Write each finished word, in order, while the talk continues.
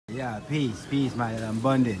Yeah, peace, peace, my lad,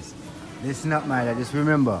 abundance. Listen up, my lad. Just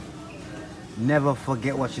remember, never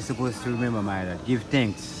forget what you're supposed to remember, my lad. Give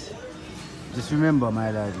thanks. Just remember,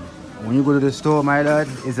 my lad, when you go to the store, my lad,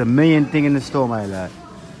 there's a million things in the store, my lad.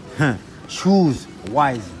 Choose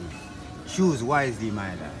wisely. Choose wisely,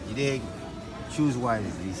 my lad. You dig? Choose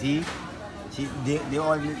wisely. See? They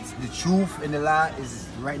all, the truth and the lie is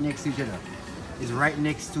right next to each other. It's right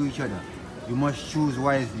next to each other. You must choose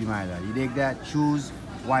wisely, my lad. You dig that? Choose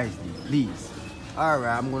wisely, please.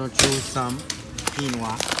 Alright, I'm gonna choose some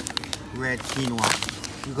quinoa. Red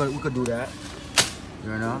quinoa. We could do that.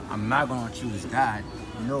 You know? I'm not gonna choose that.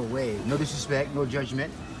 No way. No disrespect, no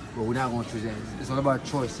judgment. But we're not gonna choose that. It's all about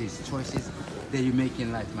choices. Choices that you make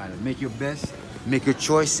in life, my lad. Make your best. Make your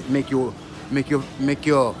choice. Make your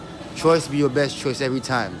choice be your best choice every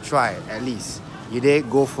time. Try it, at least. You dig?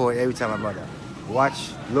 Go for it every time, my brother.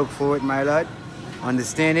 Watch, look for it, my lad.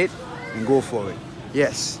 Understand it, and go for it.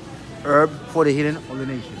 Yes. Herb for the healing of the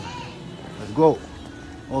nation. Let's go.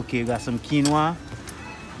 Okay, we got some quinoa.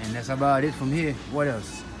 And that's about it from here. What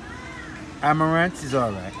else? Amaranth is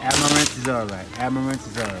alright. Amaranth is alright. Amaranth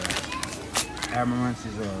is alright. Amaranth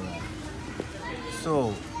is alright.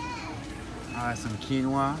 So, I got some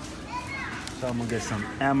quinoa. So I'm gonna get some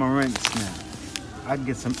amaranth now. I can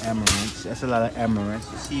get some amaranth. That's a lot of amaranth.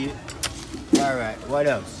 You see it? Alright, what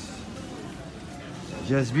else?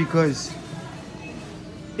 Just because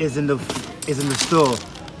it's in the store,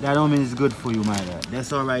 that don't mean it's good for you, my lad.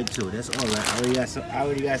 That's alright too. That's alright. I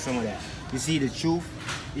already got some of that. You see, the truth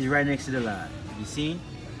is right next to the lie. You see?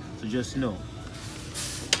 So just know.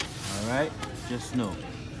 Alright? Just know.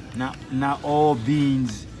 Not all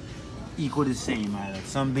beans equal the same, my lad.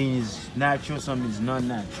 Some beans natural, some beans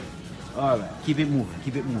non-natural. Alright, keep it moving,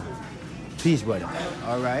 keep it moving. Peace, brother.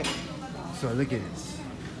 Alright? So look at this.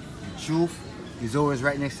 The truth is always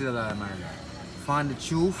right next to the lie, my lad. Find the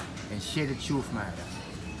truth and share the truth, my lad.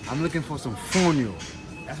 I'm looking for some fonio.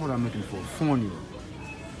 That's what I'm looking for, fonio.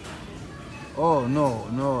 Oh,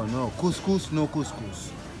 no. Couscous, no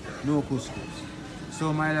couscous. No couscous.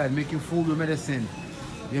 So, my lad, make your food your medicine.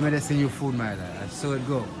 Your medicine, your food, my lad. That's so it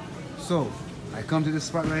go. So, I come to this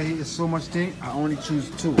spot right here. There's so much thing. I only choose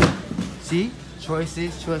two. See?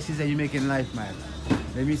 Choices that you make in life, man.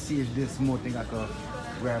 Let me see if there's more thing I can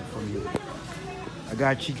grab from you. I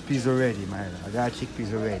got chickpeas already, man. I got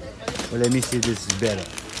chickpeas already. But let me see if this is better.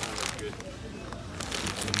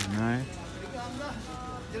 49.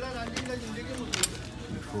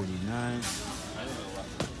 49.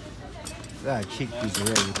 I got chickpeas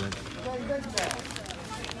already, but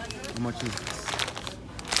how much is this?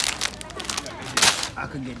 I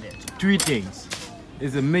could get that. 3 things.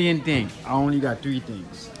 It's a million things. I only got 3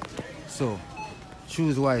 things. So,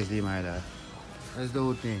 choose wisely, my lad. That's the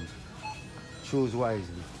whole thing. Choose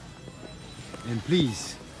wisely. And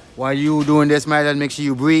please, while you doing this, my lad, make sure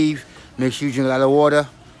you breathe. Make sure you drink a lot of water.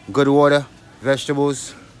 Good water.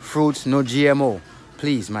 Vegetables. Fruits. No GMO.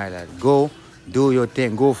 Please, my lad. Go. Do your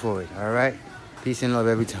thing. Go for it. Alright? Peace and love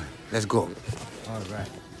every time. Let's go. Alright.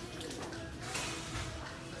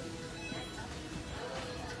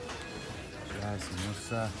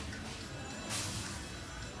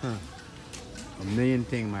 A million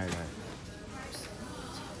things, my lad.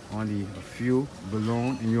 Only a few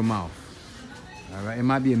belong in your mouth. Alright, it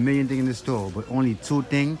might be a million things in the store, but only 2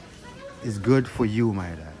 things is good for you, my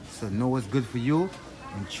lad. So know what's good for you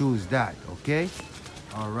and choose that, okay?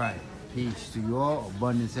 Alright, peace to you all,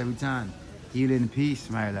 abundance every time. Healing, peace,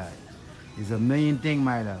 my lad. There's a million things,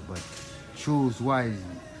 my lad, but choose wisely.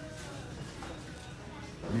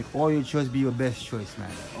 Make all your choice be your best choice,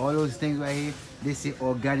 man. All those things right here, they say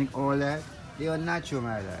organic, all that, they are natural,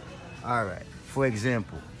 my lad. Alright, for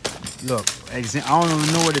example, look, I don't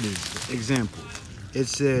even know what it is. Example, it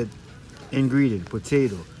said ingredient,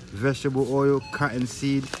 potato, vegetable oil, cotton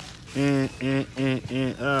seed, and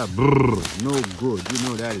no good. You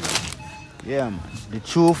know that is. Yeah, man. The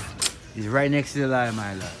truth is right next to the lie,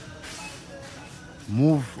 my lad.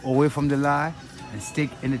 Move away from the lie and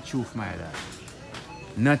stick in the truth, my lad.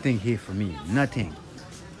 Nothing here for me. Nothing.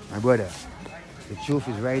 My brother, the truth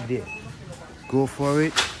is right there. Go for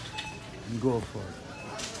it and go for it.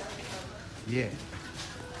 Yeah.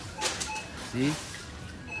 See?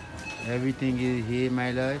 Everything is here,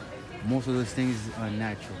 my lord. Most of those things is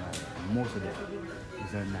unnatural, my lord. Most of it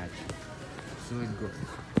is unnatural. So it's good.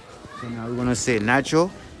 So now we're gonna say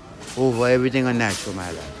natural over everything unnatural,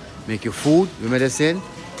 my lord. Make your food, your medicine,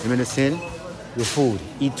 your food.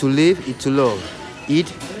 Eat to live, eat to love. Eat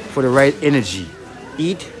for the right energy.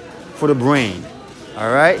 Eat for the brain.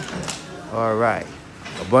 Alright? Alright.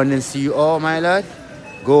 Abundance to you all, my lord.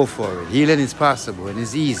 Go for it. Healing is possible and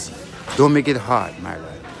it's easy. Don't make it hard, my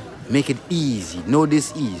lord. Make it easy. Know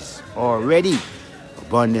this ease. Already.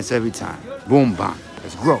 Abundance every time. Boom, bang.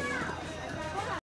 Let's grow.